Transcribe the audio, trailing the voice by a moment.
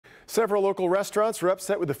Several local restaurants are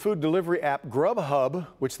upset with the food delivery app Grubhub,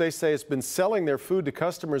 which they say has been selling their food to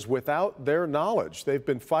customers without their knowledge. They've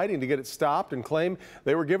been fighting to get it stopped and claim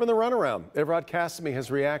they were given the runaround. Evrod Cassimy has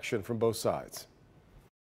reaction from both sides.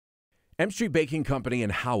 M Street Baking Company in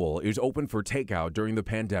Howell is open for takeout during the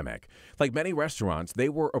pandemic. Like many restaurants, they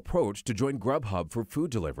were approached to join Grubhub for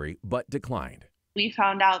food delivery, but declined. We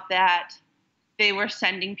found out that they were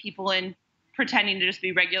sending people in pretending to just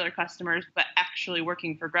be regular customers, but actually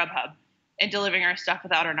working for Grubhub and delivering our stuff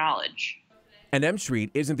without our knowledge. And M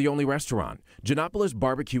Street isn't the only restaurant. Gianopolis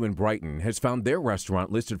Barbecue in Brighton has found their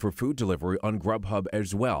restaurant listed for food delivery on Grubhub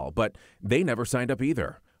as well, but they never signed up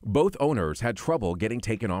either. Both owners had trouble getting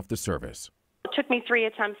taken off the service. It took me 3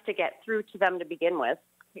 attempts to get through to them to begin with.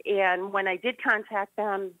 And when I did contact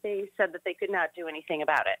them, they said that they could not do anything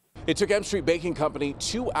about it. It took M Street Baking Company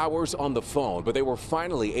 2 hours on the phone, but they were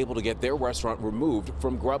finally able to get their restaurant removed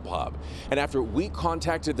from Grubhub. And after we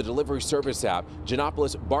contacted the delivery service app,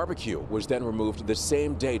 Gianopolis Barbecue was then removed the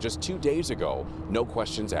same day, just 2 days ago. No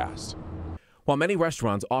questions asked. While many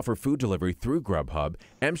restaurants offer food delivery through Grubhub,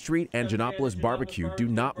 M Street and Gianopolis Barbecue do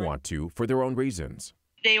not want to for their own reasons.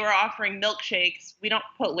 They were offering milkshakes. We don't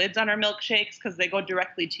put lids on our milkshakes because they go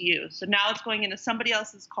directly to you. So now it's going into somebody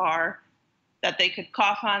else's car that they could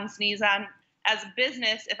cough on, sneeze on. As a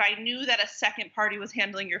business, if I knew that a second party was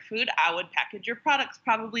handling your food, I would package your products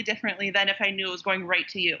probably differently than if I knew it was going right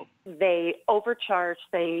to you. They overcharge,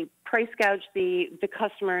 they price gouge the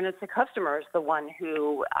customer, and it's the customer is the one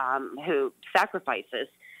who sacrifices.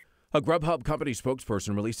 A Grubhub company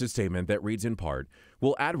spokesperson released a statement that reads in part,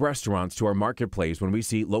 "We'll add restaurants to our marketplace when we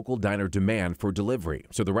see local diner demand for delivery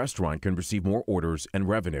so the restaurant can receive more orders and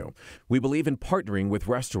revenue. We believe in partnering with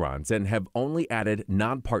restaurants and have only added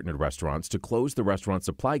non-partnered restaurants to close the restaurant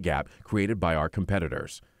supply gap created by our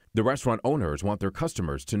competitors." The restaurant owners want their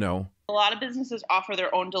customers to know. A lot of businesses offer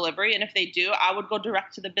their own delivery, and if they do, I would go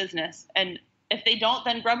direct to the business. And if they don't,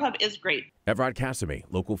 then Grubhub is great. Evrod Cassimy,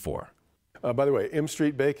 Local 4. By the way, M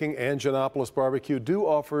Street Baking and Gianopolis Barbecue do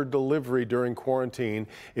offer delivery during quarantine.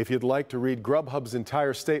 If you'd like to read Grubhub's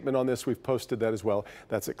entire statement on this, we've posted that as well.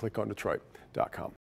 That's at clickondetroit.com.